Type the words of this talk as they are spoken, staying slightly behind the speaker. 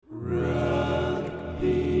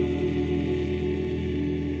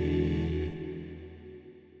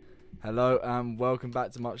Hello and welcome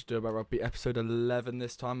back to Much Ado About Rugby, episode 11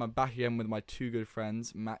 this time. I'm back again with my two good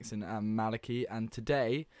friends, Maxon and Maliki, and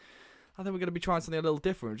today I think we're going to be trying something a little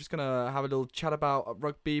different. We're just going to have a little chat about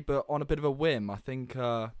rugby, but on a bit of a whim. I think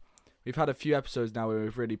we've had a few episodes now where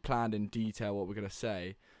we've really planned in detail what we're going to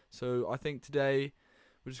say. So I think today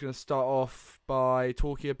we're just going to start off by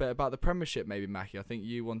talking a bit about the Premiership, maybe, Mackie. I think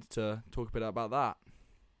you wanted to talk a bit about that.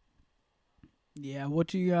 Yeah, what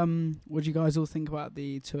do you guys all think about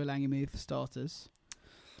the Tuilagi move for starters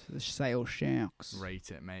to the Sale Sharks? Rate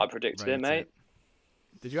it, mate. I predicted it, mate.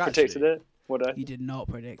 Did you actually? Predicted it? What I? You did not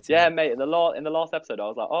predict Yeah, it. mate. In the last episode, I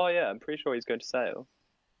was like, oh yeah, I'm pretty sure he's going to Sale.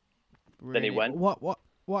 Really? Then he went. What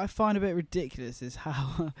I find a bit ridiculous is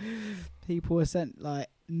how people were sent, like,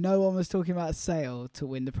 no one was talking about Sale to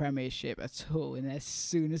win the Premiership at all, and as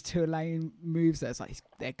soon as Tuilagi moves there, it's like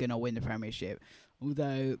they're gonna win the Premiership.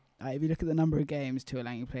 Although, if you look at the number of games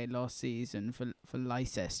Tuilagi played last season for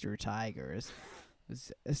Leicester Tigers, it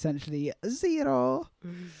was essentially 0.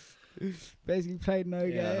 Basically played no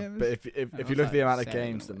games. But if you look at the amount of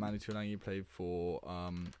games that Manu Tuilagi played for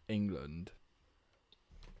England,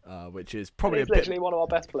 which is probably he's literally one of our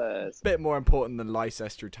best players. Bit more important than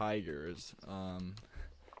Leicester Tigers.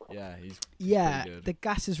 Yeah, he's pretty good. The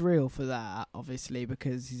gas is real for that, obviously,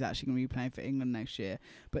 because he's actually going to be playing for England next year.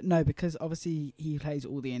 But no, because obviously he plays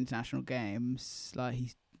all the international games. Like,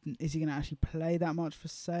 is he going to actually play that much for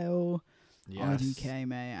Sale? Yes. IDK,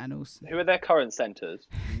 mate, and also Who are their current centres?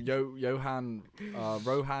 Rohan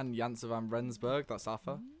Janssen van Rensburg. That's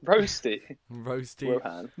Afa. Roasty.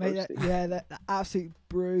 Rohan. Mate, Roasty. the absolute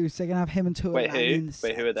bruise. They're going to have him and Tuilagi.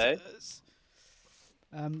 Wait, who are they?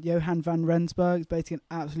 Johan van Rensburg is basically an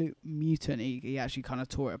absolute mutant. He actually kind of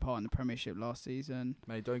tore it apart in the Premiership last season.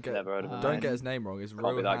 Mate, don't get Never heard of him. don't get his name wrong. It's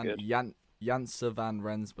Can't be that Rohan good. Janssen van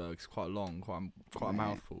Rensburg. It's quite long, quite a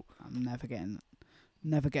mouthful. I'm never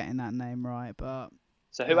getting that name right. But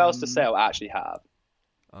So who else does Sale actually have?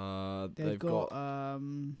 they've got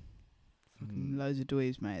loads of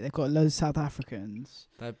dweebs, mate. They've got loads of South Africans.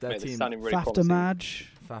 Their Mate, this is team sounding really promising.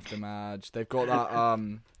 Fafta Madge. They've got that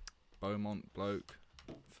Beaumont bloke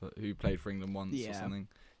who played for England once or something.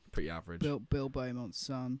 Pretty average. Bill Beaumont's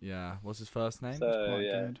son. Yeah, what's his first name? So Quite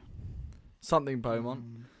yeah, good. Something Beaumont.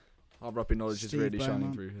 Our rugby knowledge is Steve really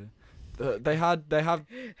shining Beaumont. through here. They have.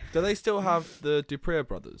 Do they still have the Dupree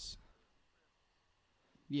brothers?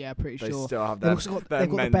 Yeah, pretty They sure. still have They've them. also got, They're they've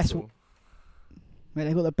got the best. mental. Mate,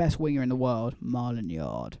 they've got the best winger in the world, Marlon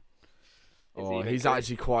Yard. Oh, he's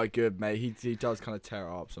actually quite good, mate. He does kind of tear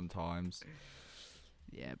it up sometimes.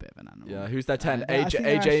 Yeah, a bit of an animal. Yeah, who's their 10? I think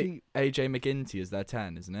they're actually- AJ McGinty is their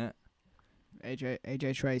 10, isn't it?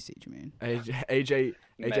 AJ Tracy, do you mean? AJ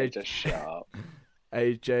mate, just shut up.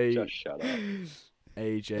 AJ Just shut up.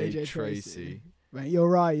 AJ Tracy. Mate, you're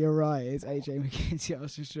right. It's AJ McKenzie. I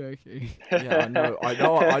was just joking. Yeah, I know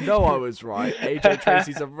I was right. AJ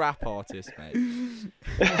Tracy's a rap artist, mate.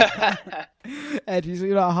 Ed,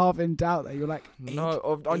 you're like half in doubt there. You're like,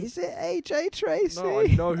 No, is it AJ Tracy? No,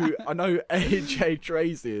 I know who AJ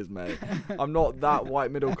Tracy is, mate. I'm not that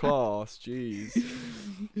white middle class. Jeez.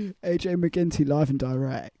 AJ McGinty live and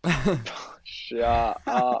direct. Shut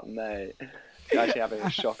up, mate. You're actually having a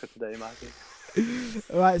shocker today, Maggie.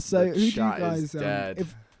 Right, so The who do you chat is guys dead.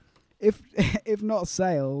 if not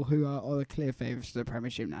Sale, who are the clear favourites to the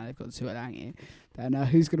Premiership now, they've got Tuilagi, then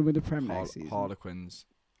who's going to win the Prem next season? Harlequins.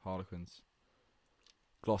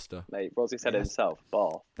 Gloucester. Mate, Rosie said it himself.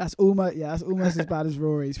 Bath. That's almost as bad as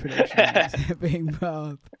Rory's prediction being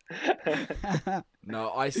Bath.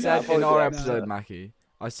 No, I said Yeah, in our no. episode, Mackie.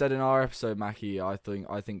 I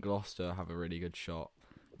think Gloucester have a really good shot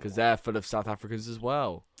because they're full of South Africans as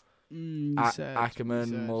well.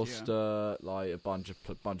 Ackerman, Mulster, like a bunch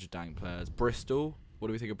of dank players. Bristol. What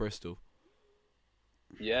do we think of Bristol?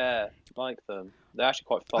 Yeah, like them. They're actually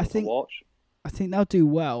quite fun to watch. I think they'll do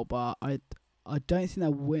well, but I don't think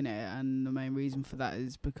they'll win it, and the main reason for that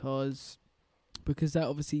is because they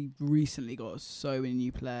obviously recently got so many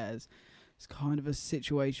new players. It's kind of a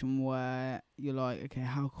situation where you're like, okay,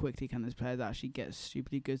 how quickly can those players actually get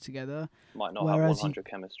stupidly good together? Might not have 100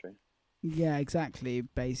 chemistry. Yeah, exactly.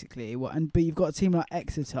 Basically, but you've got a team like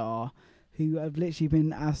Exeter, who have literally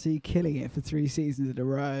been absolutely killing it for 3 seasons in a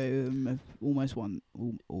row, and have almost won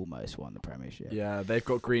the Premiership. Yeah, they've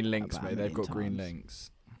got green links, About mate. a They've got million green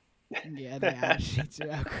times. links. Yeah, they actually do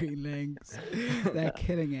have green links. They're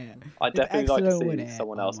killing it. I'd If definitely like Exeter to win see it,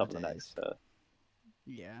 someone oh else my up in the next.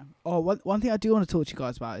 Yeah. Oh, one thing I do want to talk to you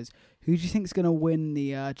guys about is who do you think is going to win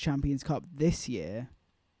the Champions Cup this year?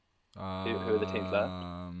 Who are the teams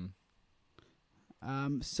left?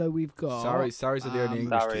 So we've got Sarries are the only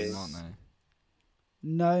English team, Sarries. aren't they?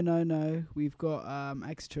 No. We've got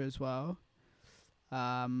Exeter as well.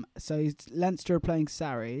 So Leinster are playing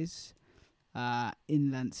Sarries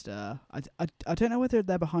in Leinster. I don't know whether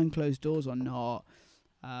they're behind closed doors or not.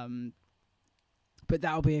 But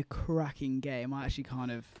that'll be a cracking game. I actually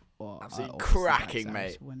kind of Absolutely obviously back cracking, Sarries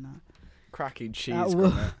mate. to win that. Cracking cheese. That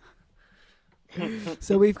will- Gromit.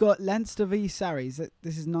 So we've got Leinster v Sarries.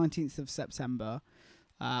 This is 19th of September.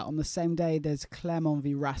 On the same day, there's Clermont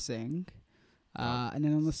v Racing. And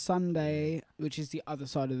then on the Sunday, which is the other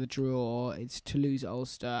side of the draw, it's Toulouse,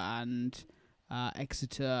 Ulster, and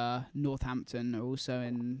Exeter, Northampton are also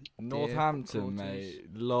in. Northampton, the mate.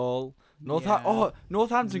 Lol. Yeah.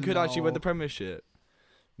 Northampton could actually win the Lol. Premiership,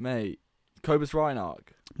 mate. Cobus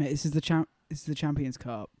Reinach. Mate, this is the Champions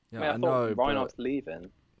Cup. Yeah, Mate, I I know. thought Reinhardt's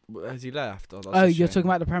leaving. But has he left? that's Oh, a you're shame. talking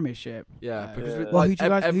about the Premiership. Yeah, because Yeah. Well,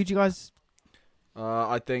 like, who do you guys?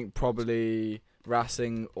 I think probably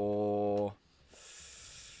Racing or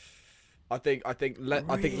I think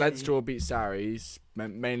Really? Leinster will beat Sarries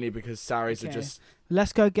mainly because Sarries are Okay. just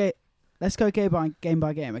Let's go game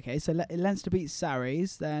by game. Okay, so Leinster beat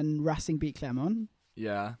Sarries, then Racing beat Clermont.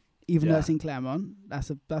 yeah. Even though Yeah. it's in Clermont, that's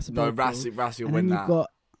a No, big deal. Racing will And win then that. you've got.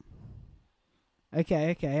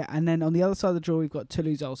 Okay, and then on the other side of the draw, we've got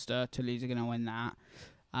Toulouse Ulster. Toulouse are going to win that.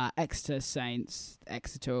 Exeter Saints.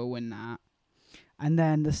 Exeter will win that. And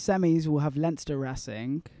then the semis will have Leinster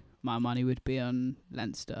Racing. My money would be on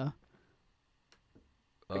Leinster.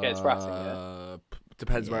 Against Racing, yeah?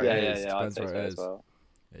 Depends where Yeah, it yeah, is. yeah. I'd Depends say where so it as is. well.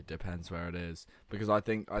 It depends where it is because I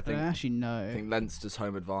think I don't actually know. I think Leinster's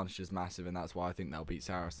home advantage is massive, and that's why I think they'll beat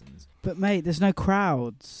Saracens. But mate, there's no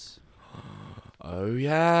crowds. Oh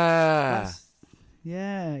yeah.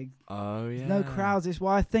 Yeah, Oh yeah. there's no crowds. It's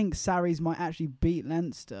why I think Sarries might actually beat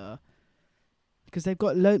Leinster. Because they've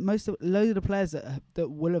got loads of the players that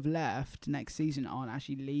will have left next season aren't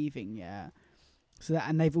actually leaving yet. So that,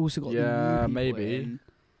 and they've also got the new Yeah, people maybe. in.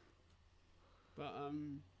 But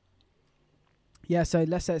yeah. So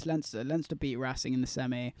let's say it's Leinster. Leinster beat Racing in the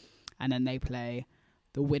semi, and then they play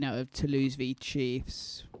the winner of Toulouse v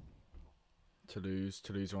Chiefs. Toulouse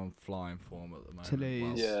are on flying form at the moment.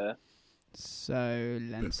 Toulouse. Yeah. So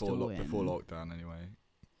Leinster win. Before lockdown, anyway.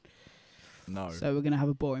 No. So we're gonna have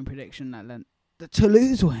a boring prediction that the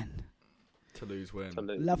Toulouse win. Toulouse win.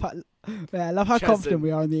 Toulouse. Love how Chesney. confident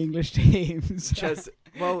we are in the English teams.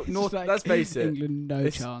 Well, It's North. just like Let's face it. England, no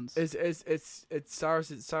chance. It's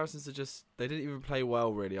Saracens. Saracens are just they didn't even play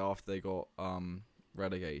well really after they got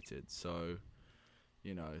relegated. So,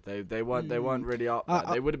 you know they weren't really up there.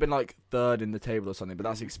 They would have been like third in the table or something, but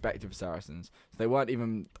that's expected for Saracens. So they weren't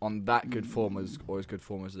even on that good form as good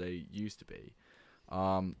form as they used to be.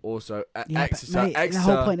 Also, Yeah, but Exeter mate, the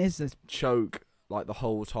whole point is this. choke like the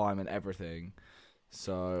whole time and everything.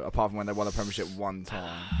 So apart from when they won the Premiership one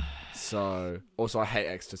time. So also I hate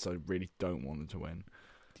Exeter, so I really don't want them to win.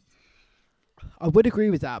 I would agree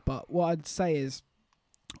with that, but what I'd say is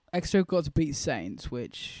Exeter have got to beat Saints,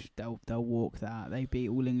 which they'll walk that. They beat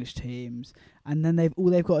all English teams, and then they've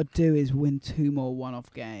got to do is win 2 more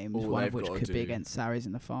one-off games, All one of they've which gotta could be do- against Sarries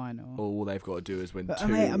in the final. All they've got to do is win But two.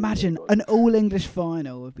 mate, imagine an all-English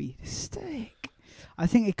final would be sick. I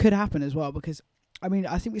think it could happen as well because, I mean,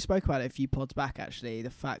 I think we spoke about it a few pods back actually. The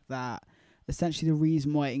fact that essentially the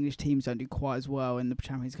reason why English teams don't do quite as well in the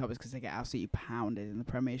Champions Cup is because they get absolutely pounded in the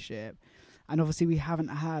Premiership. And obviously we haven't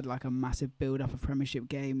had like a massive build-up of Premiership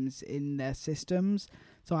games in their systems.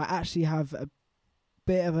 So I actually have a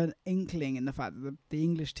bit of an inkling in the fact that the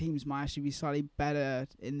English teams might actually be slightly better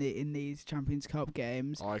in these Champions Cup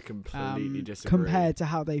games. I completely disagree. Compared to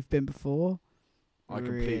how they've been before. I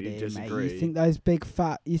completely Really, disagree. Mate. You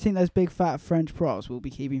think those big fat French props will be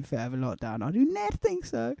keeping fit over lockdown? I do not think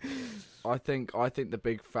so. I think the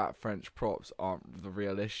big fat French props aren't the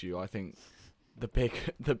real issue. I think the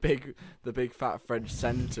big fat French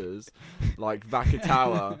centres like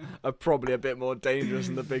Vakatawa are probably a bit more dangerous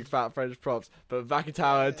than the big fat French props. But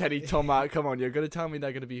Vakatawa, Teddy Tomac, come on, you're gonna tell me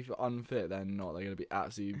they're gonna be unfit? They're not. They're gonna be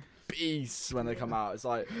absolute beasts when they come out. It's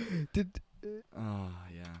like, oh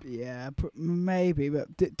yeah. Yeah, maybe.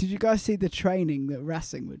 But did you guys see the training that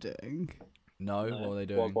Racing were doing No, No. what are they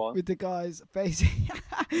doing? What? with the guys? Basically,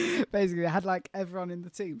 they had like everyone in the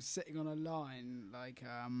team sitting on a line, like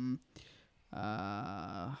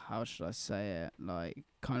how should I say it? Like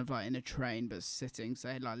kind of like in a train, but sitting. So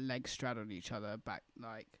they had like legs straddled each other, back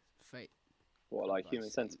like feet. What, like human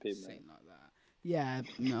centipede, mate? Something like that. Yeah,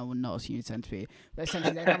 no, not as human centipede. But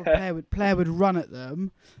essentially, they'd have a player would run at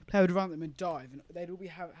them, and dive, and they'd all be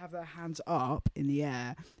have their hands up in the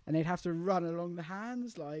air, and they'd have to run along the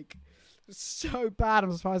hands, like So bad.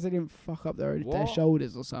 I'm surprised they didn't fuck up their What?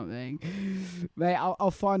 shoulders or something. Mate,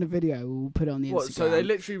 I'll find a video. We'll put it on the Instagram. What? So they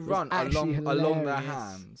literally It's run actually along their hilarious.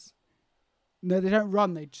 hands. No, they don't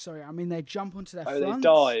run. They jump onto their Oh, fronts. they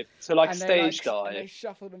dive. So like and stage and they dive.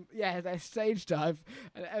 shuffle them. Yeah, they stage dive,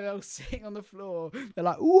 and they'll sitting on the floor. They're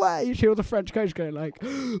like, "Way!" You hear the French coach going like,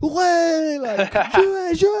 "Way!" Like,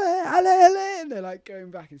 "Jouez, jouez, allez, allez!" And they're like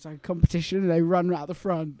going back. It's like a competition. And they run out the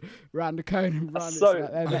front, round the cone, and run. That's It's so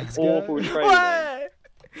like their next awful go. training. Way!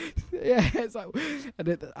 Yeah, it's like,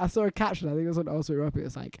 and I saw a caption. I think it was on Also Rugby.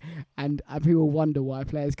 It's like, and people wonder why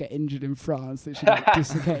players get injured in France. They should like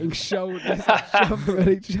dislocating shoulders, like, jumping at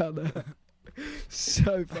each other.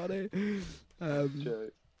 So funny.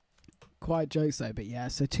 Joke. Quite jokes though, but yeah.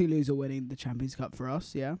 So Toulouse are winning the Champions Cup for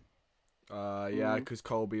us. Yeah. Yeah, because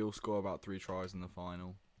Colby will score about 3 tries in the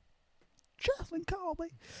final. Justin Colby.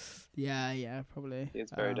 Yeah, probably.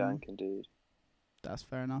 It's very dank indeed. That's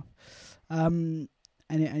fair enough.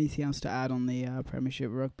 Anything else to add on the Premiership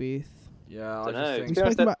rugby? Yeah, I Dunno. just We think. To be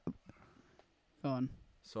honest, spoke about. Go on.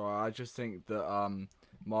 Sorry, I just think that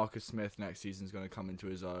Marcus Smith next season's going to come into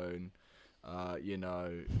his own.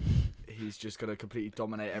 He's just going to completely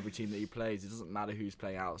dominate every team that he plays. It doesn't matter who's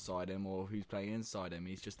playing outside him or who's playing inside him.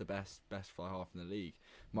 He's just the best fly half in the league.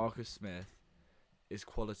 Marcus Smith is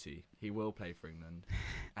quality. He will play for England,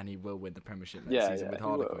 and he will win the Premiership next season with he will.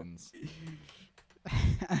 Harlequins.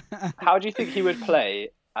 How do you think he would play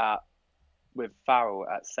with Farrell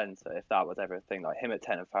at centre if that was ever a thing? Like him at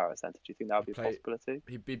 10 and Farrell at centre. Do you think that would be a possibility?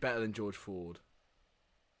 He'd be better than George Ford.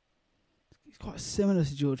 He's quite similar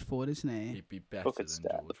to George Ford, isn't he? He'd be better Look than at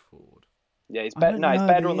Steph. George Ford. Yeah, he's I better. don't No, he's know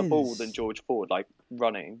better if on he the ball is. than George Ford. Like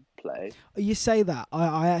running play. You say that.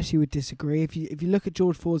 I actually would disagree. If you look at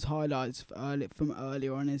George Ford's highlights from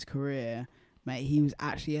earlier on in his career, mate, he was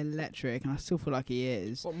actually electric, and I still feel like he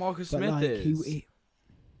is. What Marcus But, Smith like, is?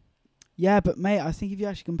 Yeah, but mate, I think if you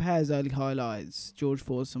actually compare his early highlights, George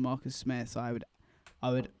Ford's to Marcus Smith's, I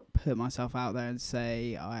would put myself out there and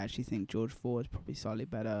say I actually think George Ford's probably slightly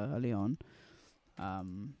better early on.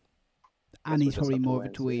 And Guess he's we'll just probably have to more of wait a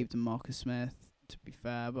and see. dweeb than Marcus Smith, to be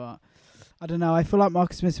fair. But I don't know. I feel like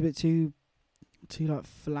Marcus Smith's a bit too like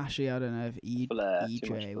flashy. I don't know if Flair, too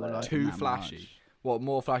much EJ will flair. like Too him that flashy? much. What,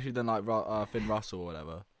 more flashy than like Finn Russell or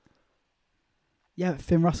whatever? Yeah, but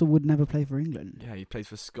Finn Russell would never play for England. Yeah, he plays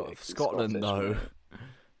for Yeah, 'cause he's Scotland Scottish, though. mate.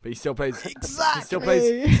 But he still plays.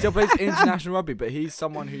 Exactly. He still plays international rugby. But he's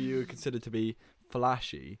someone who you would consider to be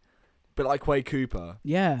flashy, but like Quay Cooper.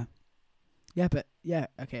 Yeah. Yeah, but yeah,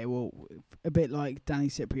 okay, well, a bit like Danny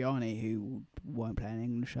Cipriani, who won't play an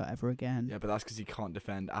English shirt ever again. Yeah, but that's because he can't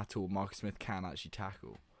defend at all. Marcus Smith can actually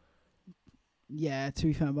tackle. Yeah, to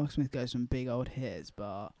be fair, Mark Smith goes some big old hits,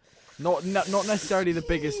 but Not necessarily the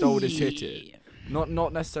biggest oldest hitters.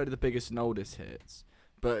 Not necessarily the biggest and oldest hits.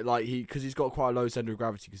 But like because he's got quite a low centre of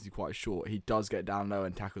gravity because he's quite short. He does get down low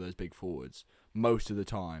and tackle those big forwards most of the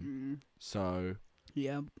time. So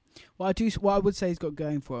yeah. What I would say he's got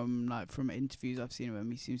going for him, like from interviews I've seen of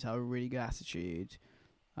him, he seems to have a really good attitude,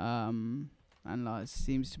 and like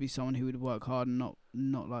seems to be someone who would work hard and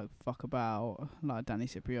not like fuck about like Danny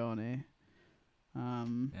Cipriani.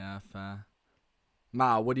 yeah, fair.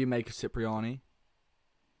 Mal, what do you make of Cipriani?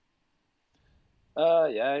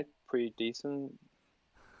 Yeah, pretty decent.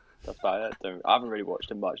 That's about it. I haven't really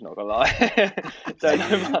watched him much, not gonna lie. Don't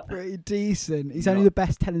know much. Pretty decent. He's only the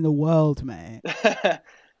best 10 in the world, mate.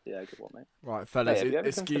 Yeah, good one, mate. Right, Hey, fellas, have you ever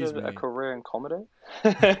excuse considered me. a career in comedy?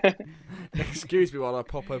 Excuse me while I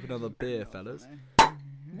pop open another beer, fellas.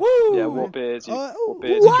 Woo! Yeah, what beers you Oh, what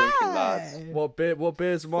beers you why? drinking, lads? What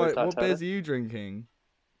beers What's that, what beers Taylor? are you drinking?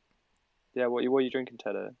 Yeah, what are you drinking,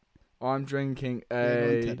 Teddy? I'm drinking Yeah, go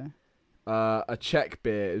on, Teddy. a Czech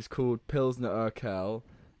beer. It's called Pilsner Urquell.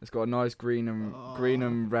 It's got a nice green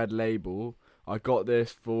and red label. I got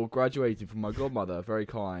this for graduating from my godmother. Very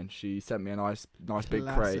kind. She sent me a nice big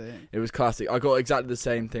crate. Classic. It was classic. I got exactly the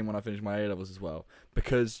same thing when I finished my A levels as well.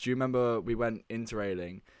 Because do you remember we went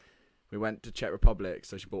interrailing? We went to Czech Republic,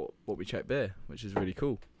 so she bought me Czech beer, which is really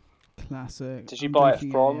cool. Classic. Did you I'm buy it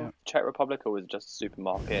drinking from Czech Republic or was it just a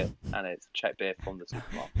supermarket and it's Czech beer from the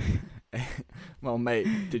supermarket? Well, mate,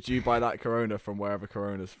 did you buy that Corona from wherever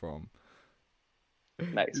Corona's from?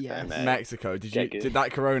 Mexico, Yes. mate. Mexico. Did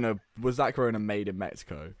that Corona made in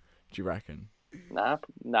Mexico? Do you reckon? Nah,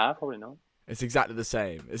 probably not. It's exactly the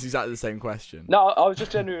same. It's exactly the same question. No, I was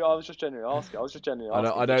just genuinely asking.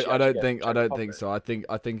 I don't think so. I think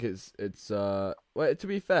it's well, to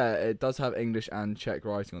be fair, it does have English and Czech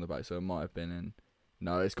writing on the back, so it might have been in.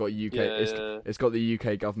 No, it's got UK. It's got the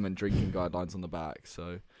UK government drinking guidelines on the back.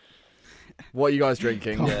 So, what are you guys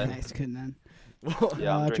drinking? Can't be Yeah. Mexican then. What?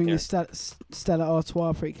 Yeah, I'm drinking drinking. Stella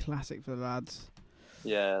Artois, pretty classic for the lads.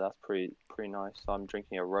 Yeah, that's pretty nice. I'm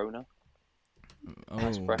drinking a Rona. Oh,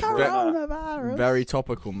 Espresso. Coronavirus. very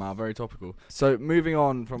topical, Mal. Very topical. So moving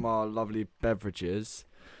on from our lovely beverages,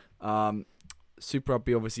 Super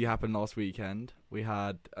Rugby obviously happened last weekend. We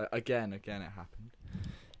had again it happened.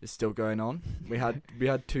 It's still going on. We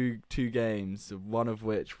had two games, one of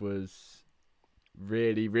which was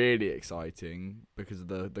really, really exciting because of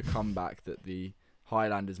the comeback that the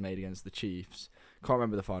Highlanders made against the Chiefs. Can't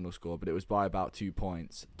remember the final score, but it was by about 2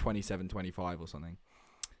 points, 27-25 or something.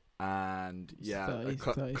 And yeah,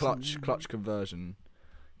 30 clutch conversion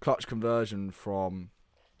from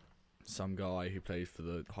some guy who plays for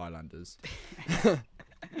the Highlanders.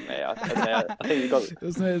 Mate, I think you got.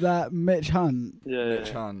 Wasn't it that Mitch Hunt? Yeah.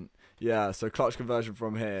 Mitch Hunt. Yeah, so clutch conversion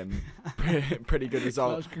from him. Pretty good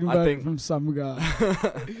result. Clutch conversion from some guy.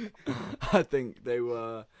 I think they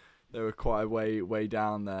were quite a way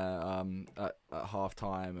down there at half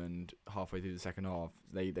time and halfway through the second half.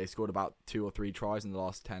 They scored about 2 or 3 tries in the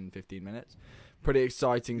last 10-15 minutes. Pretty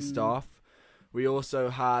exciting stuff. We also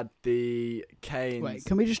had the Canes. Wait,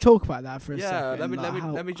 can we just talk about that for a yeah,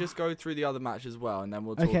 second? let me just go through the other match as well, and then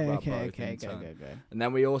we'll talk about both in turn. Go. And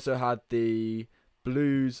then we also had the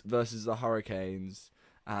Blues versus the Hurricanes,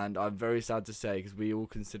 and I'm very sad to say because we all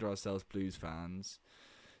consider ourselves Blues fans,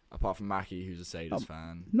 apart from Mackie, who's a Saders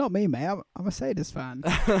fan. Not me, mate. I'm a Saders fan.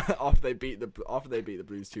 after they beat the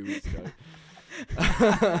Blues 2 weeks ago.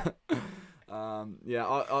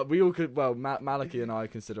 We all could. Well, Maliki and I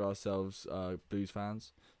consider ourselves Blues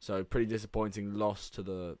fans. So pretty disappointing loss to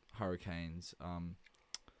the Hurricanes.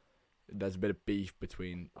 There's a bit of beef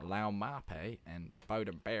between Lau Mape and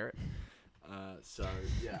Bowden Barrett. So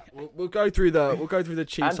yeah, we'll go through the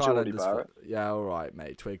Chiefs And Geordie Highlanders. Barrett. Yeah, all right,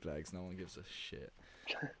 mate. Twig legs. No one gives a shit.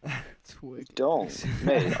 Don't,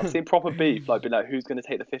 mate. I've seen proper beef. Like, been like, who's going to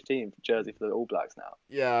take the 15 jersey for the All Blacks now?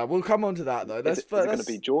 Yeah, we'll come on to that though. Is it going to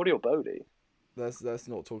be Geordie or Bodie? Let's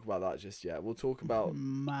not talk about that just yet. We'll talk about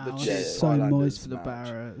the Chiefs so Highlanders moist for the match.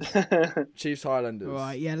 Barretts. Chiefs Highlanders.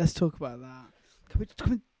 Right, yeah, let's talk about that. Can we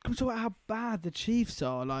talk about how bad the Chiefs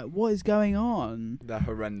are? Like, what is going on? They're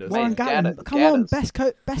horrendous. Warren Mate, Gatland, come on, best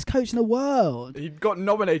coach in the world. He got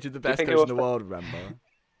nominated the best think coach it in the was- world, remember?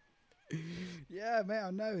 Yeah, mate,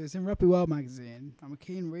 I know. It's in Rugby World magazine. I'm a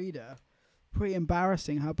keen reader. Pretty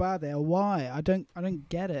embarrassing how bad they are. Why? I don't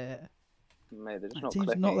get it. Mate, they're just That not team's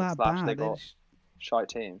clicking. not that Slash, bad. they They're got just- shite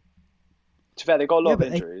team. To be fair, they got a lot Yeah, of but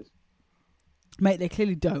they- injuries. Mate, they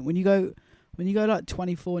clearly don't. When you go like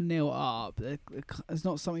 24-0 up, there's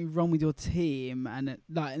not something wrong with your team, and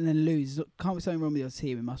then lose. Can't be something wrong with your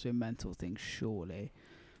team. It must be a mental thing, surely.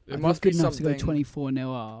 It Like, must you're be good enough something. to go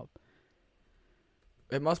 24-0 up.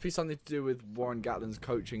 It must be something to do with Warren Gatland's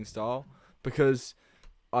coaching style, because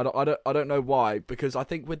I don't know why. Because I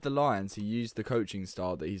think with the Lions, he used the coaching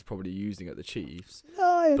style that he's probably using at the Chiefs,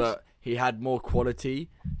 but he had more quality,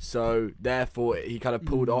 so therefore he kind of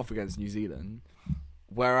pulled off against New Zealand.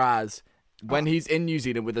 Whereas when he's in New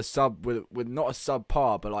Zealand with with not a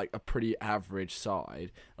subpar but like a pretty average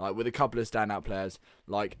side, like with a couple of standout players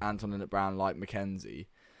like Anton Linnett-Brown, like Mackenzie,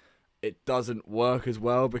 it doesn't work as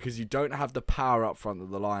well because you don't have the power up front that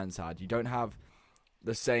the Lions had. You don't have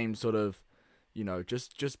the same sort of,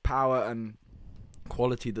 just power and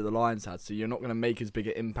quality that the Lions had. So you're not going to make as big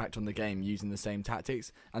an impact on the game using the same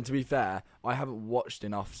tactics. And to be fair, I haven't watched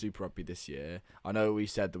enough Super Rugby this year. I know we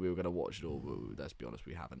said that we were going to watch it all, but let's be honest,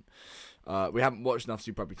 we haven't. We haven't watched enough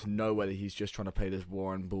Super Rugby to know whether he's just trying to play this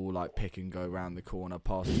Warren Ball, like pick and go around the corner,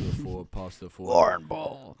 pass to the forward, pass to the forward. Warren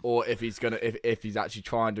Ball. Or if he's if he's actually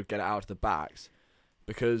trying to get it out to the backs.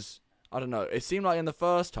 Because, I don't know, it seemed like in the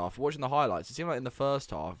first half, watching the highlights, it seemed like in the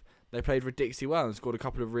first half, they played ridiculously well and scored a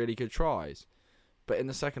couple of really good tries. But in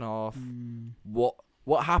the second half,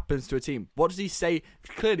 what happens to a team? What does he say?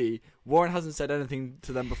 Clearly, Warren hasn't said anything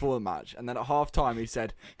to them before the match. And then at half time, he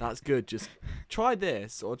said, that's good, just try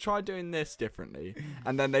this or try doing this differently.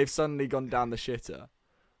 And then they've suddenly gone down the shitter.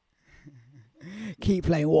 Keep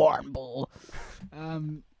playing Warren Ball.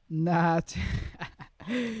 Nah.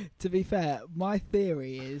 To be fair, my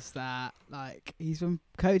theory is that he's been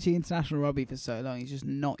coaching international rugby for so long, he's just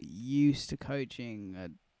not used to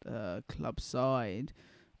coaching a club side.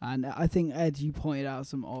 And I think, Ed, you pointed out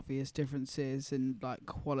some obvious differences in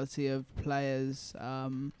quality of players,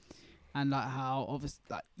 and how obviously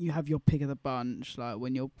you have your pick of the bunch.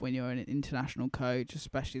 When you're an international coach,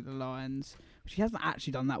 especially the Lions, which he hasn't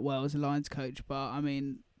actually done that well as a Lions coach, but I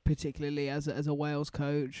mean particularly as a Wales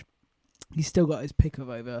coach, he's still got his pick of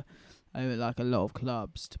over a lot of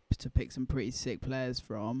clubs to pick some pretty sick players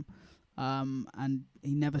from, and he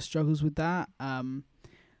never struggles with that.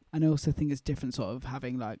 And I also think it's different sort of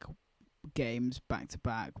having like games back to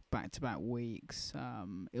back weeks.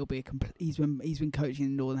 It'll be he's been coaching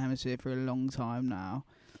in the Northern Hemisphere for a long time now,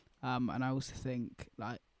 and I also think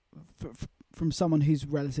like from someone who's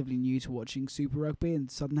relatively new to watching Super Rugby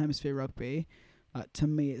and Southern Hemisphere rugby, to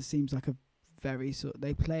me it seems like a very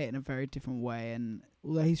they play it in a very different way. And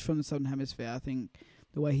although he's from the Southern Hemisphere, I think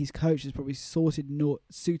the way he's coached is probably suited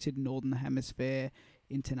Northern Hemisphere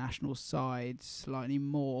international sides slightly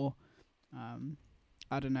more.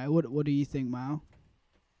 I don't know. What do you think, Mal?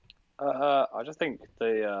 I just think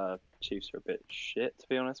the Chiefs are a bit shit, to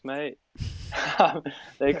be honest, mate.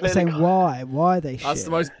 They clearly saying why? Why are they shit? That's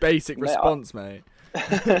the most basic response, mate.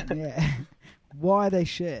 Yeah. Why are they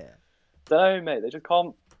shit? Don't know, mate. They just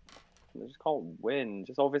can't win.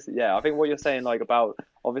 Just obviously, yeah. I think what you're saying, like about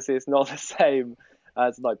obviously, it's not the same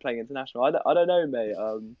as like playing international. I don't know, mate.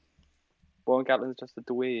 Warren Gatland's just a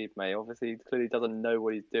dweeb, mate. Obviously, he clearly doesn't know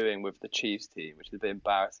what he's doing with the Chiefs team, which is a bit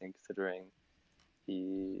embarrassing considering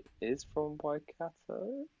he is from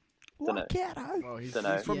Waikato. Waikato. Well, he's Don't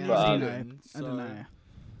know. from New But, Zealand. I don't know.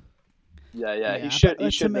 Yeah. Yeah, He should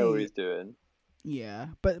to know what me- he's doing. Yeah,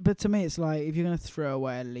 but to me, it's like if you're gonna throw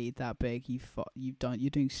away a lead that big, you're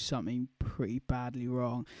doing something pretty badly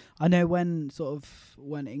wrong. I know when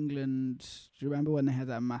England, do you remember when they had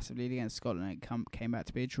that massive lead against Scotland and it came back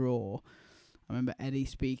to be a draw? I remember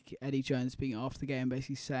Eddie Jones speaking after the game,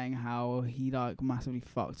 basically saying how he like massively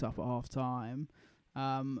fucked up at half time.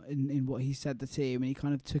 In what he said the team, and he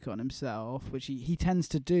kind of took it on himself, which he tends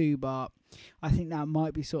to do, but I think that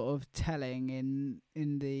might be sort of telling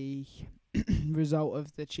in the result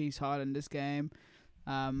of the Chiefs Highlanders game.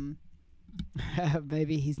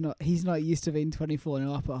 Maybe he's not used to being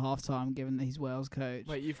 24-0 up at half time, given that he's Wales coach.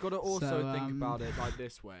 Wait, you've got to also think about it like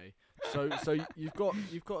this way. So you've got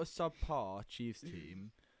a subpar Chiefs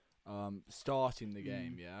team starting the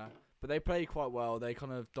game, yeah? But they play quite well, they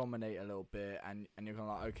kind of dominate a little bit, and you're kind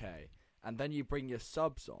of like, okay. And then you bring your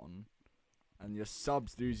subs on, and your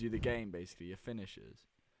subs lose you the game, basically, your finishers.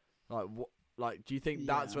 Like, what? Like, do you think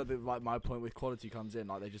that's where my point with quality comes in?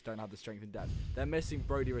 Like, they just don't have the strength and depth. They're missing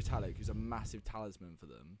Brody Retallick, who's a massive talisman for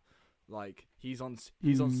them. Like, he's on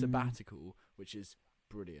sabbatical, which is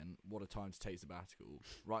brilliant. What a time to take sabbatical.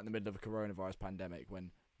 Right in the middle of a coronavirus pandemic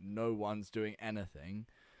when no one's doing anything.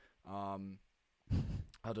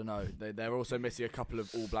 I don't know. They're also missing a couple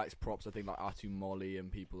of All Blacks props, I think, like Atu Molly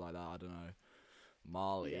and people like that. I don't know.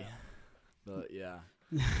 Marley. Yeah. But, yeah.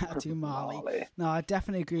 Atu Marley. No, I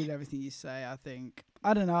definitely agree with everything you say. I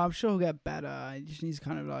don't know, I'm sure he'll get better. He just needs to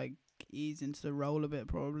kind of, like, ease into the role a bit,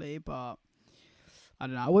 probably. But, I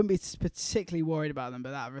don't know. I wouldn't be particularly worried about them, but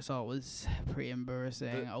that result was pretty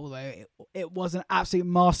embarrassing. Although it was an absolute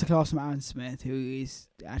masterclass from Aaron Smith, who is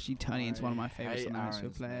actually turning into one of my favourite Southern Hemisphere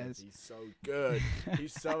players. He's so good.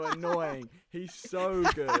 He's so annoying. He's so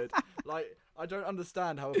good. Like, I don't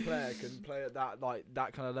understand how a player can play at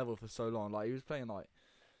that kind of level for so long. Like, he was playing, like,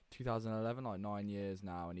 2011, like 9 years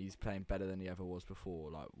now, and he's playing better than he ever was before.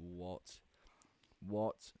 Like, what?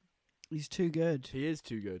 He's too good. He is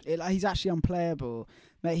too good. He's actually unplayable,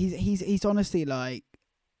 mate. He's honestly like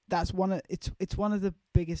it's one of the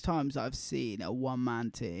biggest times that I've seen a one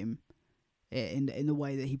man team in the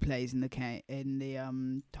way that he plays in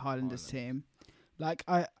the Highlanders team. Like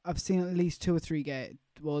I've seen at least 2 or 3 games.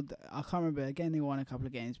 Well, I can't remember. Again, they won a couple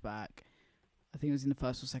of games back. I think it was in the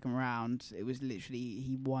first or second round. It was literally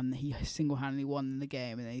he single-handedly won the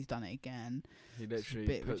game, and then he's done it again. He literally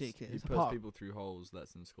ridiculous. puts people through holes,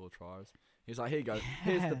 lets them score tries. He's like, here you go,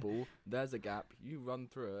 here's the ball, there's a gap, you run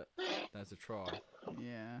through it, there's a try.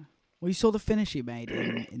 Yeah. Well, you saw the finish he made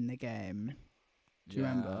in the game. Do you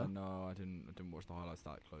remember? No, I didn't watch the highlights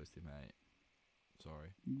that closely, mate.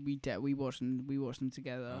 Sorry. We watched them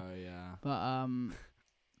together. Oh yeah. But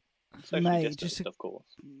Social mate, distance, of course.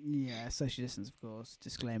 Yeah, social distance, of course.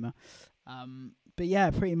 Disclaimer. But yeah,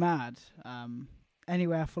 pretty mad.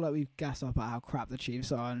 Anyway, I feel like we've gassed up at how crap the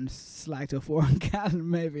Chiefs are and slagged off Warren Gatland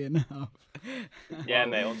maybe enough. Yeah,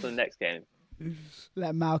 mate. On to the next game.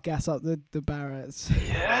 Let Mal gas up the Barretts.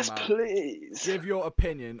 Yes, please. Give your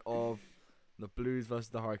opinion of the Blues versus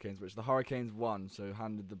the Hurricanes, which the Hurricanes won, so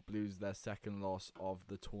handed the Blues their second loss of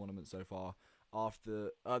the tournament so far.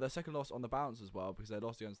 After their second loss on the bounce as well, because they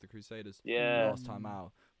lost against the Crusaders last time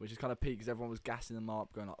out, which is kind of peak because everyone was gassing them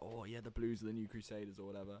up, going like, "Oh yeah, the Blues are the new Crusaders" or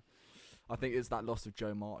whatever. I think it's that loss of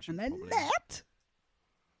Joe March. And then net.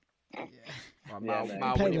 Right, Yeah,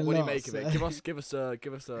 Mal, Paid what do you a make of lot, it? Give us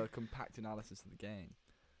a compact analysis of the game.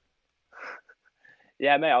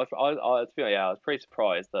 Yeah, mate. I was pretty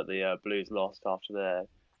surprised that the Blues lost after their.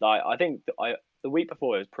 Like, I think the week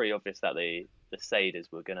before it was pretty obvious that the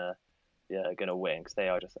Saders were gonna gonna win because they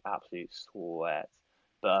are just absolute sweat.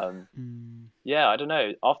 But yeah, I don't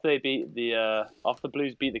know. After the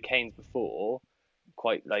Blues beat the Canes before,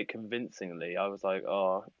 quite like convincingly, I was like,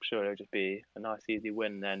 oh, sure it'll just be a nice easy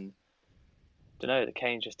win. Then, don't know. The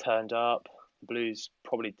Canes just turned up. The Blues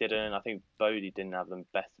probably didn't. I think Bodie didn't have the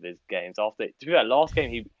best of his games. To be fair, last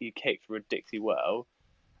game he kicked ridiculously well,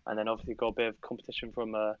 and then obviously got a bit of competition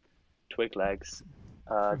from Twiglegs,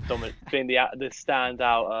 being the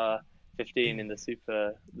standout 15 in the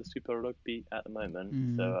Super Rugby at the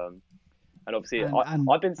moment. So and obviously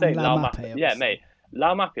I've been saying Laumape. Yeah, mate,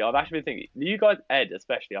 Laumape. I've actually been thinking you guys, Ed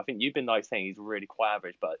especially. I think you've been like saying he's really quite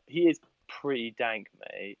average, but he is pretty dank,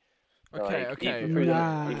 mate. Okay.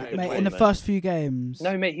 Mate, in the first few games.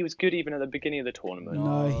 No, mate, he was good even at the beginning of the tournament.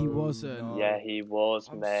 No, he wasn't. No. Yeah, he was,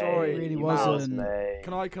 I'm mate. sorry, he really wasn't. Mate.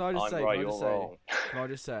 Can I just say? Right, Can I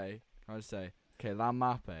just say? Okay,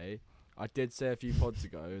 Laumape. I did say a few pods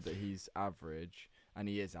ago that he's average, and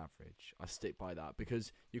he is average. I stick by that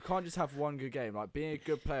because you can't just have one good game. Like being a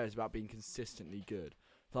good player is about being consistently good.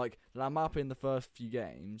 Like Laumape in the first few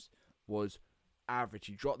games was average.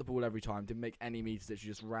 He dropped the ball every time, didn't make any meters, that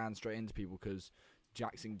just ran straight into people because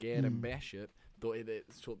Jackson Geard and Bishop thought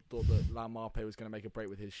that Laumape was going to make a break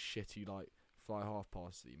with his shitty like fly half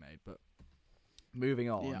pass that he made. But moving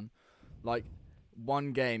on, like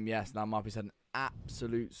one game, yes, Laumape's had an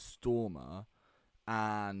absolute stormer,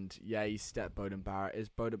 and yeah, he stepped Beauden Barrett. Is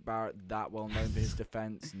Beauden Barrett that well known for his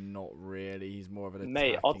defense? Not really. He's more of an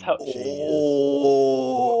mate. I'll tell.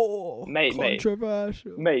 Mate,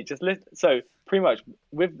 controversial. Mate, just listen. So pretty much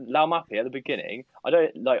with Laumape at the beginning, I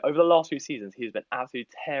don't like over the last few seasons he's been absolutely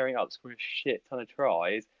tearing up, scoring a shit ton of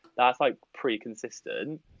tries. That's like pretty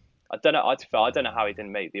consistent. I don't know. I don't know how he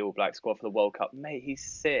didn't make the All Black squad for the World Cup. Mate, he's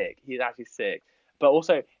sick. He's actually sick. But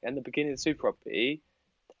also in the beginning of the Super Rugby,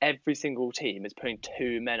 every single team is putting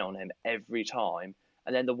 2 men on him every time.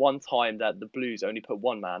 And then the one time that the Blues only put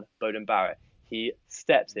 1 man, Beauden Barrett, he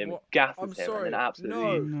steps him, gasses him, and then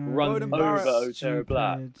absolutely runs over Otero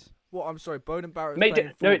Black. What? I'm sorry, Beauden Barrett. Mate,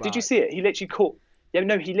 did you see it? He literally caught. Yeah,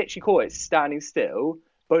 no, he literally caught it standing still.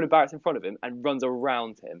 Beauden Barrett's in front of him and runs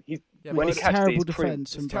around him. When he catches terrible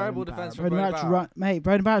defense from terrible defense from Beauden Barrett. Mate,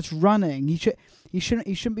 Beauden Barrett's running. He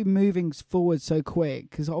shouldn't be moving forward so quick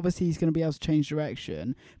because obviously he's going to be able to change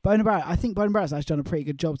direction. I think Beauden Barrett's actually done a pretty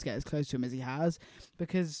good job to get as close to him as he has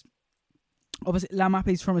because obviously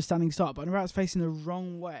Laumape's from a standing start. Beauden Barrett's facing the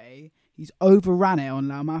wrong way. He's overran it on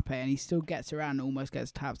Laumape and he still gets around and almost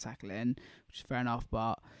gets tap tackling, which is fair enough,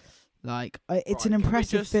 but like it's an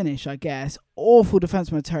impressive finish, I guess. Awful defense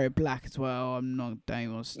from Terry Black as well. Don't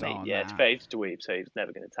even want to start on that. It's fair to dweeb, so he's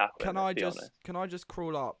never going to tackle him. Can I just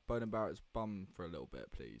crawl up Beauden Barrett's bum for a little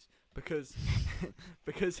bit, please? Because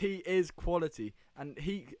because he is quality, and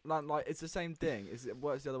he like it's the same thing. It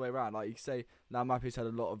works the other way around. Like you say, Laumape's had a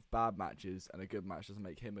lot of bad matches, and a good match doesn't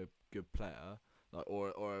make him a good player, like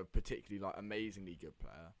or a particularly like amazingly good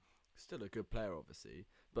player. Still a good player, obviously.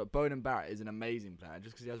 But Beauden Barrett is an amazing player.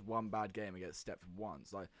 Just because he has one bad game and gets stepped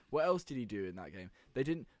once, like what else did he do in that game? They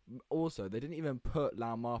didn't even put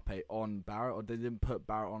Laumape on Barrett, or they didn't put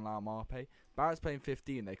Barrett on Laumape. Barrett's playing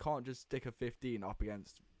 15. They can't just stick a 15 up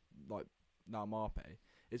against like Laumape.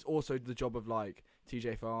 It's also the job of like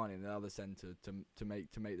TJ Fahani and the other centre to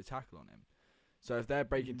make the tackle on him. So if they're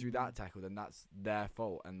breaking through that tackle, then that's their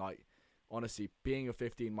fault. And like honestly, being a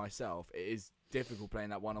 15 myself, it is difficult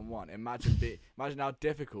playing that one-on-one. Imagine how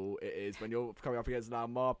difficult it is when you're coming up against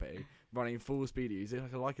Laumape running full speed. He's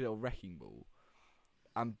like a little wrecking ball.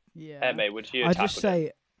 Yeah. Hey, mate, would you? I just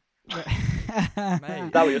say, mate, is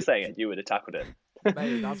that what you're saying? You would have tackled him.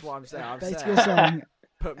 Mate, that's what I'm saying. I'm saying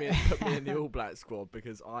put me in the All Black squad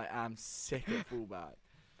because I am sick at fullback.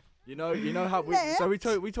 You know how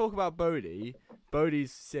we talk about Bodie.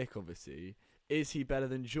 Bodie's sick, obviously. Is he better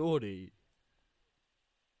than Geordie?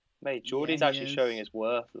 Mate, Geordie's actually showing his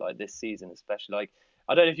worth like this season, especially. Like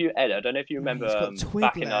I don't know if you remember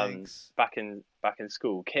back in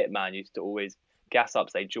school, Kitman used to always gas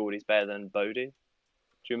up say Geordie's better than Bodie. Do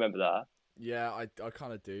you remember that? Yeah, I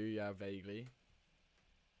kind of do. Yeah, vaguely.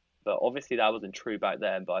 But obviously that wasn't true back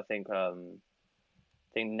then. But I think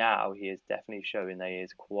now he is definitely showing that he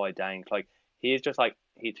is quite dang. Like he is just like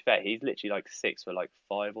he's literally like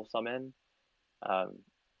 6'5" or something, and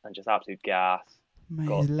just absolute gas. Mate,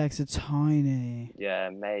 his legs are tiny.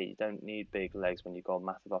 Yeah, mate, you don't need big legs when you've got a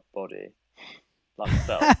massive up body. Like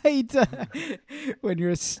myself. when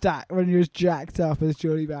you're as jacked up as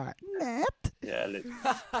Geordie Barrett. Yeah,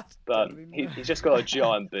 but he's just got a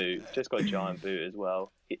giant boot. As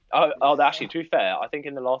well. Actually, to be fair, I think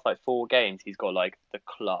in the last 4 games he's got the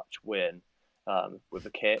clutch win with the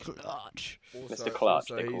kit. Clutch. Mr. Clutch,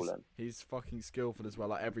 they he's, call him. He's fucking skillful as well.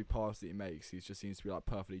 Like every pass that he makes, he just seems to be like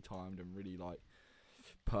perfectly timed and really like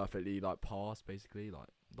perfectly like passed. Basically, like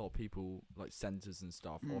a lot of people like centers and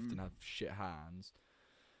stuff often have shit hands,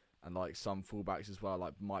 and like some fullbacks as well.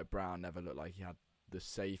 Like Mike Brown never looked like he had the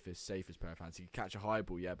safest pair of hands. He could catch a high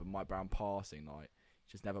ball, yeah, but Mike Brown passing like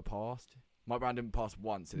just never passed. Mike Brown didn't pass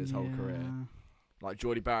once in his whole career. Like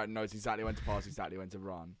Geordie Barrett knows exactly when to pass, exactly when to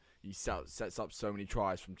run. He sets up so many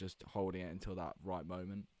tries from just holding it until that right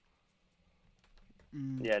moment.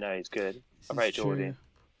 Yeah, no, he's good. I This rate is true. Geordie.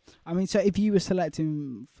 I mean, so if you were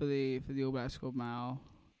selecting for the All Black squad now,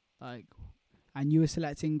 like, and you were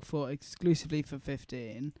selecting for exclusively for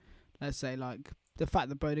 15, let's say like the fact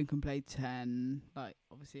that Bowden can play 10, like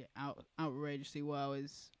obviously outrageously well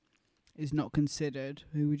is not considered.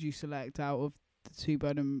 Who would you select out of the two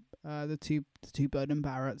Bowden Bowden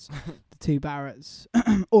Barretts, the two Barretts,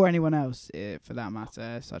 or anyone else for that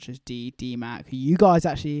matter, such as D-Mac, who you guys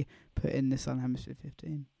actually put in the Southern Hemisphere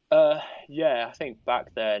 15? Yeah, I think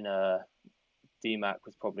back then D-Mac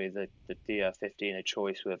was probably the DR15 a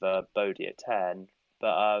choice with Bodie at 10. But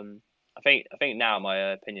I think now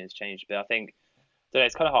my opinion's changed a bit. I think that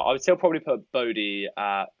it's kind of hard. I would still probably put Bodie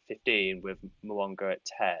at 15 with Mwanga at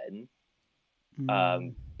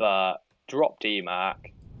 10. But drop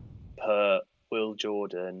D-Mac, put Will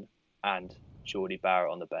Jordan and Geordie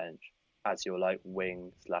Barrett on the bench as your like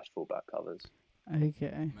wing / fullback covers.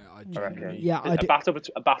 Okay. Mate, I reckon. Yeah,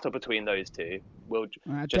 a battle between those two.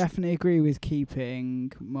 I definitely agree with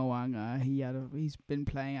keeping Mwanga. He's been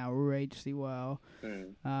playing outrageously well.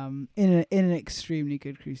 In an extremely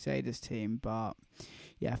good Crusaders team, but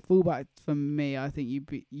yeah, fullback for me, I think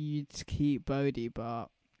you'd keep Bodie, but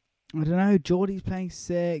I don't know. Geordie's playing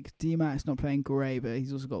sick. D-Mac's not playing great, but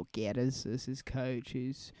he's also got Geddes as his coach,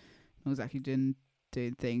 who's not exactly doing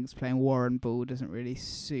things. Playing Warren Ball doesn't really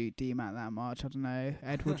suit D-Mac that much. I don't know.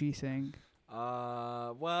 Ed, what do you think?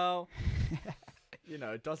 Well,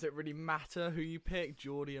 does it really matter who you pick,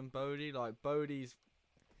 Geordie and Bodie? Like, Bodie's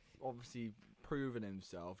obviously proven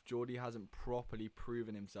himself. Geordie hasn't properly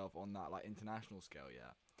proven himself on that like international scale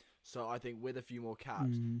yet. So I think with a few more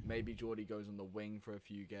caps, maybe Geordie goes on the wing for a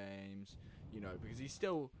few games, because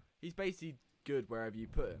he's basically good wherever you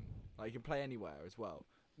put him. Like, he can play anywhere as well.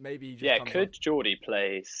 Maybe he just could Geordie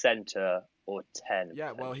play centre or 10?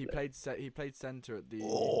 Yeah, well, he played centre at the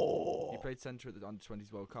Under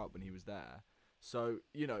 20s World Cup when he was there. So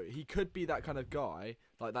he could be that kind of guy,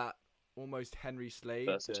 like that almost Henry Slade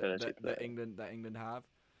that England have.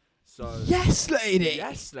 So yes, lady.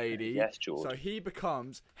 Yes, lady. Yes, George. So he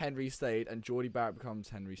becomes Henry Slade, and Geordie Barrett becomes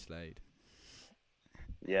Henry Slade.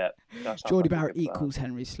 Yeah, Geordie Barrett equals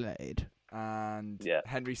Henry Slade. And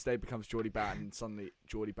Henry Slade becomes Geordie Barrett, and suddenly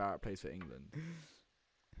Geordie Barrett plays for England.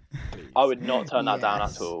 Please. I would not turn that down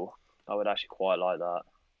at all. I would actually quite like that.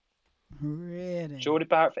 Really? Geordie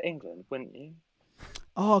Barrett for England, wouldn't you?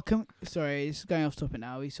 Oh, sorry, it's going off topic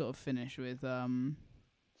now. We sort of finished with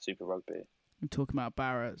Super Rugby. We're talking about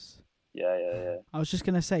Barretts. Yeah. I was just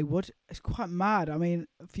gonna say, it's quite mad. I mean,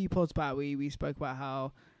 a few pods back, we spoke about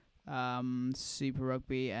how Super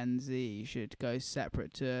Rugby NZ should go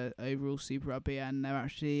separate to overall Super Rugby, and they're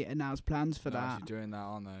actually announced plans for They're that. actually doing that,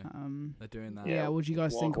 aren't they? They're doing that. Yeah. What do you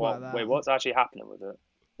guys think about that? Wait, what's actually happening with it?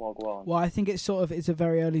 Well, I think it's a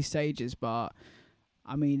very early stages, but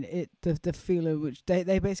I mean, the feeler which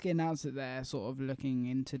they basically announced that they're sort of looking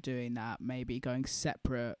into doing that, maybe going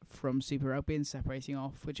separate from Super Rugby and separating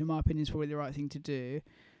off, which in my opinion is probably the right thing to do.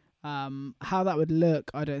 How that would look,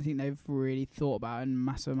 I don't think they've really thought about in a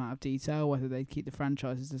massive amount of detail. Whether they'd keep the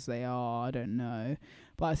franchises as they are, I don't know.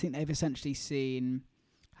 But I think they've essentially seen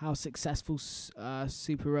how successful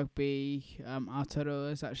Super Rugby Aotearoa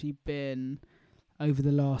has actually been over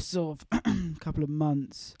the last sort of couple of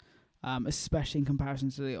months, especially in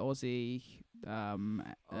comparison to the Aussie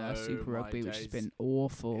Super Rugby, which has been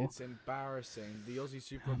awful. It's embarrassing. The Aussie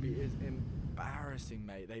Super Rugby is embarrassing,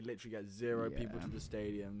 mate. They literally get zero people to the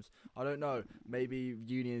stadiums. I don't know. Maybe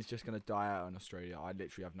Union's just going to die out in Australia. I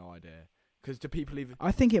literally have no idea. Because do people even...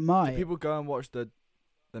 I think it might. Do people go and watch the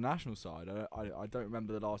national side? I don't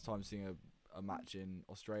remember the last time seeing a match in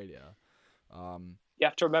Australia. You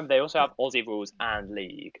have to remember they also have Aussie rules and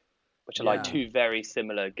league, which are like two very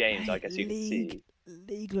similar games. I guess you can see.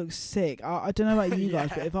 League looks sick. I don't know about you guys,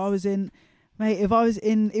 but if I was in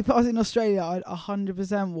Australia, I'd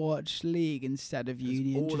 100% watch League instead of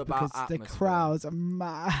Union, just because the crowds are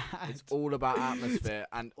mad. It's all about atmosphere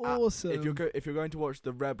and awesome. If you're going to watch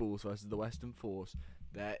the Rebels versus the Western Force,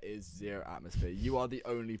 there is zero atmosphere. You are the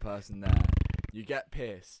only person there. You get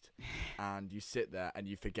pissed, and you sit there and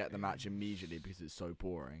you forget the match immediately because it's so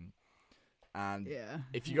boring. And Yeah.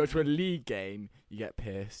 if you go to a league game, you get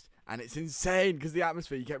pissed, and it's insane because the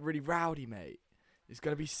atmosphere. You get really rowdy, mate. It's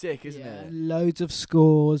gonna be sick, isn't it? Loads of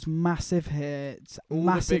scores, massive hits, All the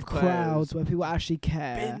massive big crowds players. where people actually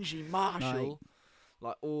care. Benji Marshall,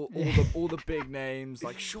 like all the big names,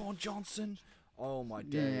 like Sean Johnson. Oh my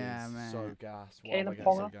days, Yeah, man. so gas. Why Kalen am I getting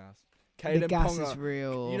so Ponga? gas? The Kalen gas Ponga. is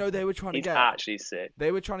real. You know they were trying to He's get. actually sick.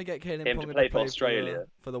 They were trying to get Kalen Him Ponga to play for Australia.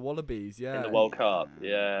 for the Wallabies. Yeah. In the World Cup,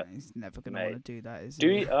 yeah. He's never gonna Mate. want to do that, is Do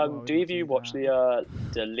he? you, Why would do he you do watch that?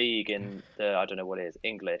 the league in the, I don't know what it is,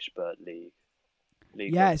 English, but league?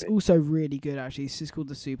 Yeah, it's rugby? also really good actually. It's just called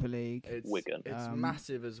the Super League. It's, Wigan. It's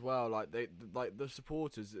massive as well. Like the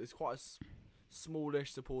supporters. It's quite a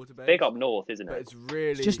smallish supporter base. Big up north, isn't But it? it's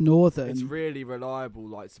really. It's just northern. It's really reliable,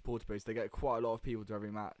 like supporter base. They get quite a lot of people to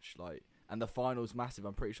every match, like, and the final's massive.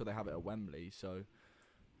 I'm pretty sure they have it at Wembley, so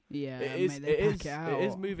yeah, it is. mate, they pack it out. It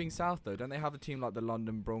is moving south though. Don't they have a team like the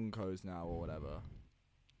London Broncos now or whatever?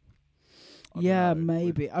 I don't Yeah, know.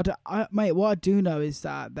 maybe. Mate, what I do know is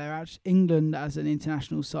that they're actually England as an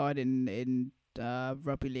international side in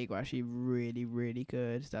rugby league are actually really, really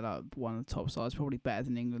good. They're like one of the top sides, probably better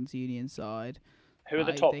than England's union side. Who are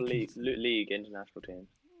the like, top they can- league international teams?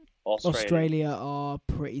 Australia are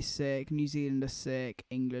pretty sick. New Zealand are sick.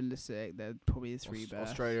 England are sick. They're probably the three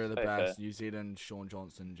best. Australia are the Okay. best. New Zealand, Sean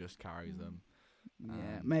Johnson just carries them.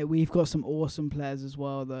 Yeah, mate, we've got some awesome players as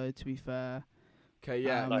well, though. To be fair, Okay,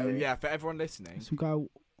 yeah, Like- yeah. For everyone listening, some guy.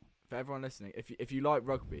 if you like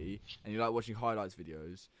rugby and you like watching highlights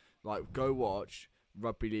videos, like go watch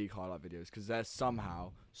rugby league highlight videos because they're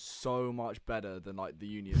somehow so much better than like the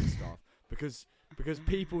union stuff because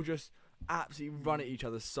people just absolutely run at each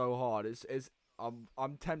other so hard.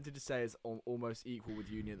 I'm tempted to say it's almost equal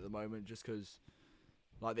with union at the moment just because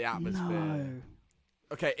like the atmosphere. No.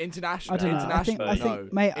 Okay, international. I don't know. International, I no.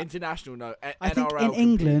 think, mate, International, no. I think NRL in competes,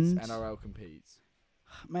 England- NRL competes.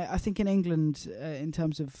 Mate, I think in England, in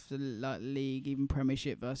terms of the like league, even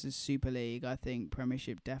Premiership versus Super League, I think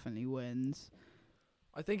Premiership definitely wins.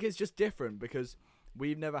 I think it's just different because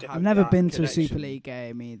we've never had. I've never that been to a connection. Super League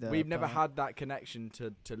game either. We've never but- had that connection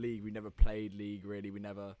to league. We never played league really. We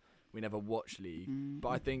never watched league. But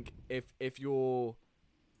I think if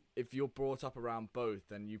you're brought up around both,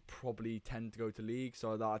 then you probably tend to go to league.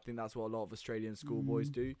 So I think that's what a lot of Australian schoolboys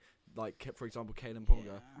do. Like for example, Kalen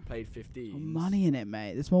Ponga played 15. money in it,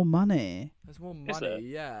 mate. There's more money. There's more Is there? money.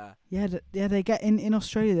 Yeah. Yeah, they get in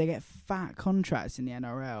Australia. They get fat contracts in the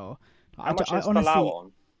NRL. How much is honestly, Palau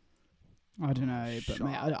on? I don't know, but Shut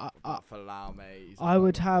mate, up about Falau, mate. He's a I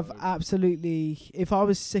would have homophobe. absolutely. If I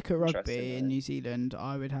was sick at rugby Interesting, in mate. New Zealand,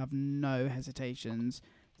 I would have no hesitations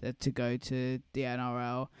to go to the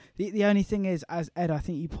NRL. The only thing is, as Ed, I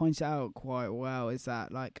think you pointed out quite well, is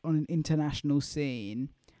that like on an international scene,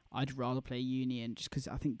 I'd rather play union just because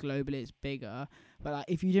I think globally it's bigger. But like,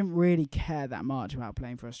 if you didn't really care that much about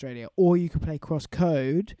playing for Australia, or you could play cross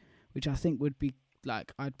code, which I think would be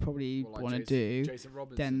like I'd probably Well, like want to Jason- do. Jason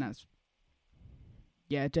Robinson. Then that's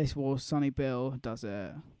Jason Wall, Sonny Bill does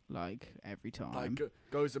it like every time. like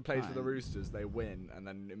goes and plays for the Like- Roosters, they win, and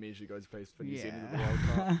then immediately goes and plays for New Zealand in the Yeah. World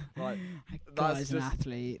Cup. Like That that's guy's an just-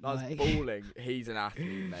 athlete. that's like, balling. He's an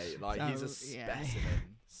athlete, mate. Like he's a So, yeah.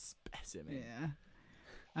 specimen. Yeah.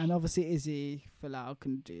 And obviously Izzy Folau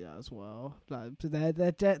can do that as well. Like so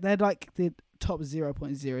they're like the top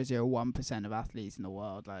 0.001% of athletes in the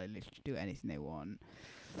world. Like literally do anything they want.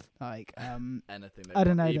 Like Anything. They I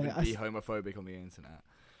don't want, know, Even though. be homophobic on the internet.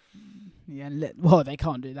 yeah, well they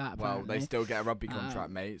can't do that. Well, Apparently. they still get a rugby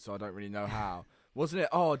contract, mate. So I don't really know how. Wasn't it?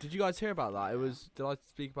 Oh, did you guys hear about that? It was. Did I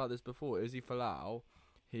speak about this before? Izzy Folau,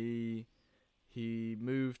 he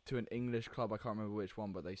moved to an English club. I can't remember which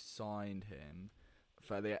one, but they signed him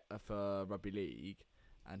for rugby league,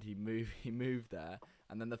 and he moved there.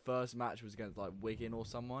 And then the first match was against like Wigan or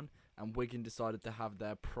someone, and Wigan decided to have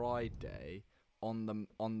their Pride Day on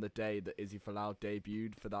the day that Izzy Folau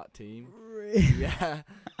debuted for that team. Yeah.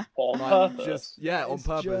 On Like, purpose. just on It's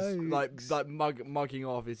purpose, jokes. like mugging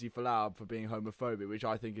off Izzy Folau for being homophobic, which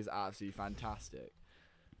I think is absolutely fantastic.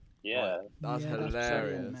 Yeah. That's brilliant,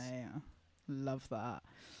 hilarious. mate. Love that.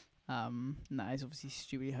 No, it's obviously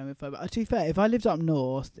stupidly homophobic. To be fair, if I lived up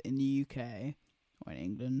north in the UK or in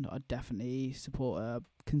England, I'd definitely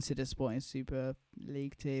consider supporting a Super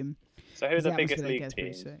League team. So who are 'Cause the biggest atmosphere they league get's pretty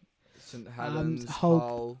teams? sick. St Helens, Hull-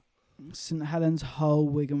 Hull, St Helens, Hull,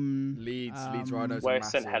 Wigan, Leeds Rhinos. Where's are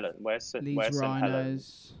St massive. Helens? Where's St Leeds Helens?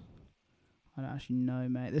 Rhinos. I don't actually know,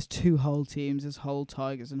 mate. There's two Hull teams. There's Hull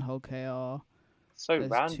Tigers and Hull KR. So There's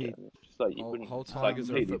random. two. Just like you Hull- wouldn't. Hull it's like Tigers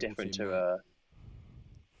are a completely football different team, to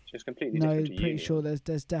mate. Just completely No, different to pretty Union. sure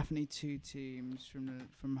there's definitely 2 teams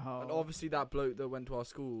from Hull. And obviously that bloke that went to our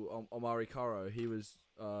school, Omari Caro, he was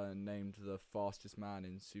named the fastest man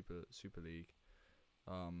in Super League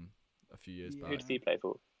a few years Yeah. back. Who did he play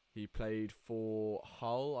for? He played for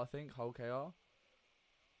Hull, I think, Hull KR.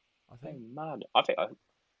 I Oh think. man, I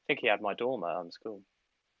think he had my dorm at school.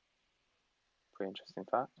 Pretty interesting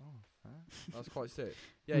fact. Oh, fair. That's quite sick.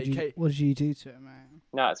 Yeah, what did you do to it, mate?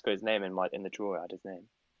 No, it's got his name in the drawer. I had his name.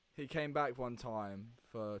 he came back one time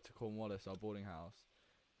to Cornwallis, our boarding house.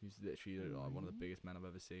 He was literally like one of the biggest men I've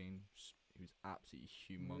ever seen. He was absolutely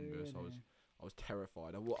humongous. Really? I was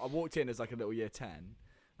terrified. I walked in as like a little year 10,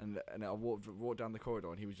 and I walked down the corridor,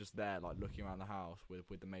 and he was just there, like looking around the house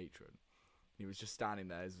with the matron. He was just standing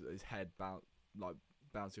there, his head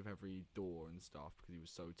bouncing off every door and stuff because he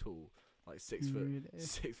was so tall, like 6 foot, Really?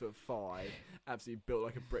 6'5", absolutely built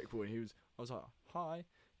like a brick wall. And I was like, hi.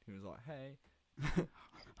 He was like, hey.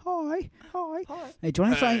 Hi. Hi. Hey, do you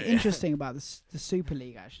want to know something Hey. interesting about the Super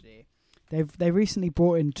League? Actually, they recently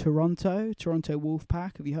brought in Toronto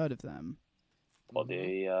Wolfpack. Have you heard of them? Or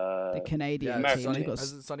The the Canadian American team. team. They've got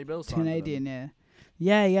Hasn't Sonny Bill signed with them? Canadian,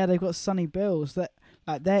 yeah. They've got Sunny Bills. That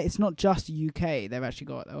like they it's not just UK. They've actually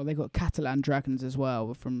got Catalan Dragons as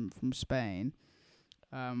well from Spain,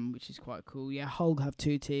 which is quite cool. Yeah, Hull have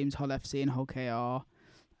 2 teams, Hull FC and Hull KR.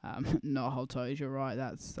 Not Hull Toys. You're right.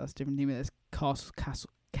 That's a different team. There's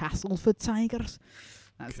Castleford Tigers,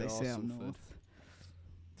 as they say up Castleford. north.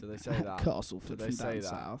 Do they say that? Castleford Did they from say down that?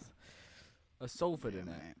 south. A Salford in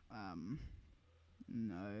it.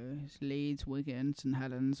 No, it's Leeds, Wigan, St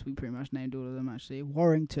Helens. We pretty much named all of them actually.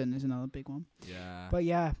 Warrington is another big one. Yeah. But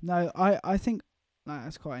yeah, no, I think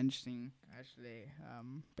that's quite interesting actually.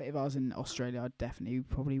 But if I was in Australia, I definitely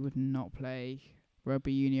probably would not play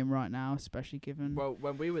rugby union right now, especially given. Well,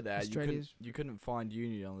 when we were there, Australia's- you couldn't find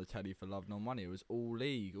Union on the telly for love nor money. It was all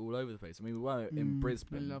league, all over the place. I mean, we weren't in We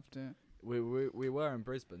Brisbane. loved it. We were in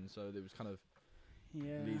Brisbane, so it was kind of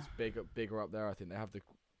Yeah. Leeds bigger up there. I think they have the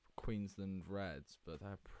Queensland Reds, but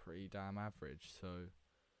they're pretty damn average. So,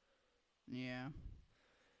 Yeah.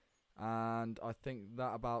 and I think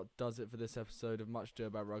that about does it for this episode of Much Ado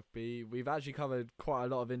About Rugby. We've actually covered quite a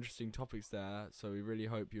lot of interesting topics there, so we really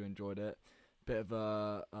hope you enjoyed it. Bit of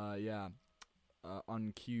a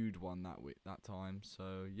uncued one that time.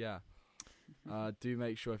 So yeah. Do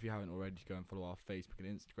make sure if you haven't already to go and follow our Facebook and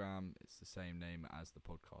Instagram. It's the same name as the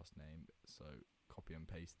podcast name, so copy and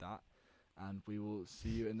paste that, and we will see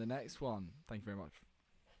you in the next one. Thank you very much.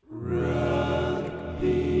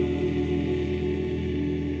 Rugby.